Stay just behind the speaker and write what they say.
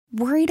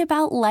Worried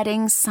about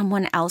letting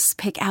someone else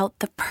pick out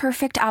the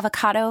perfect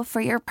avocado for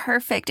your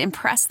perfect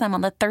impress them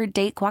on the third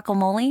date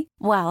guacamole?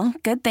 Well,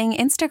 good thing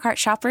Instacart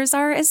shoppers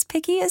are as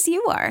picky as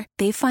you are.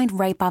 They find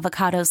ripe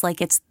avocados like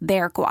it's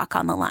their guac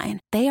on the line.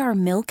 They are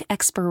milk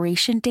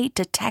expiration date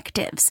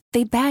detectives.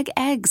 They bag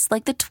eggs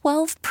like the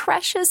 12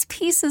 precious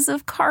pieces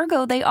of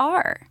cargo they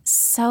are.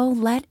 So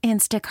let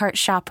Instacart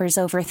shoppers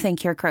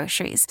overthink your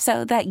groceries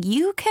so that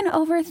you can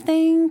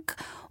overthink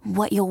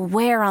what you'll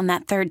wear on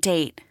that third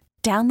date.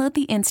 Download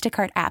the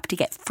Instacart app to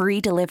get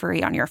free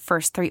delivery on your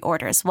first 3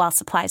 orders while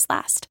supplies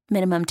last.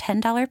 Minimum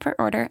 $10 per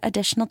order.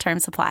 Additional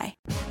terms apply.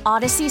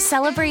 Odyssey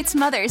celebrates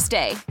Mother's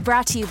Day.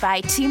 Brought to you by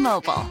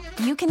T-Mobile.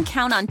 You can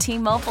count on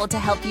T-Mobile to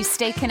help you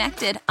stay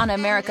connected on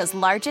America's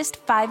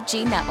largest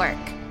 5G network.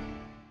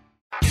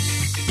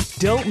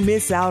 Don't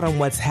miss out on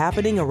what's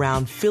happening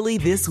around Philly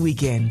this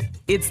weekend.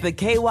 It's the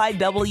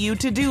KYW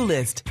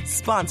To-Do-List,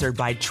 sponsored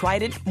by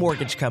Trident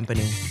Mortgage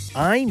Company.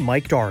 I'm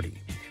Mike Dougherty.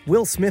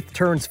 Will Smith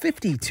turns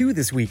 52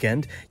 this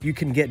weekend. You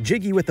can get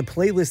jiggy with the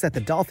playlist at the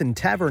Dolphin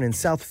Tavern in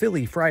South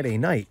Philly Friday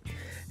night.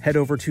 Head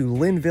over to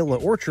Lynn Villa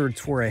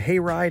Orchards for a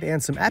hayride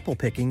and some apple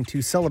picking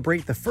to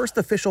celebrate the first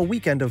official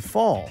weekend of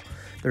fall.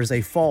 There's a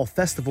fall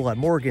festival at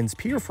Morgan's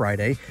Pier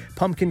Friday.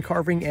 Pumpkin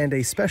carving and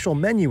a special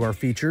menu are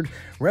featured.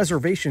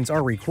 Reservations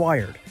are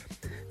required.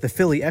 The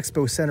Philly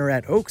Expo Center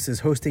at Oaks is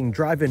hosting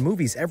drive-in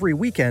movies every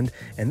weekend,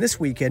 and this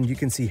weekend you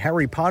can see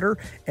Harry Potter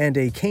and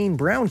a Kane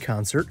Brown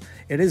concert.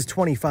 It is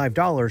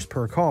 $25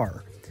 per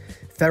car.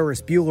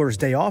 Ferris Bueller's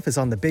Day Off is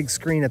on the big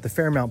screen at the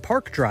Fairmount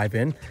Park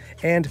Drive-In,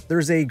 and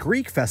there's a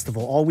Greek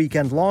festival all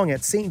weekend long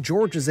at St.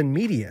 George's in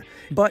Media,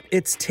 but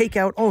it's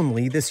takeout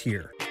only this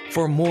year.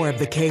 For more of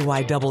the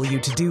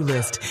KYW To-Do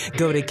List,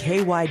 go to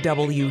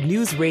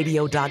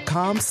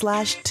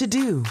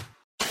KYWNewsRadio.com/to-do.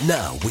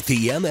 Now, with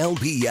the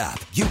MLB app,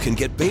 you can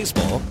get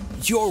baseball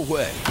your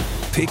way.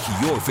 Pick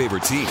your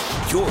favorite team,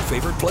 your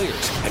favorite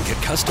players, and get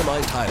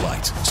customized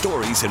highlights,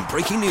 stories, and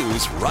breaking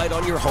news right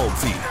on your home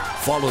feed.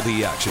 Follow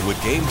the action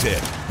with Game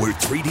Day, where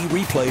 3D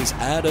replays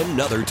add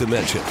another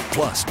dimension.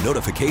 Plus,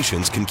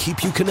 notifications can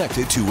keep you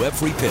connected to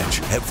every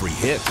pitch, every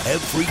hit,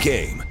 every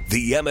game.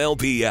 The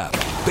MLB app.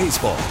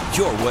 Baseball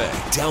your way.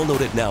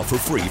 Download it now for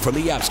free from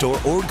the App Store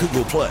or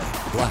Google Play.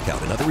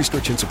 Blackout and other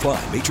restrictions apply.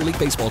 Major League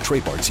Baseball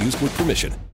trademarks used with permission.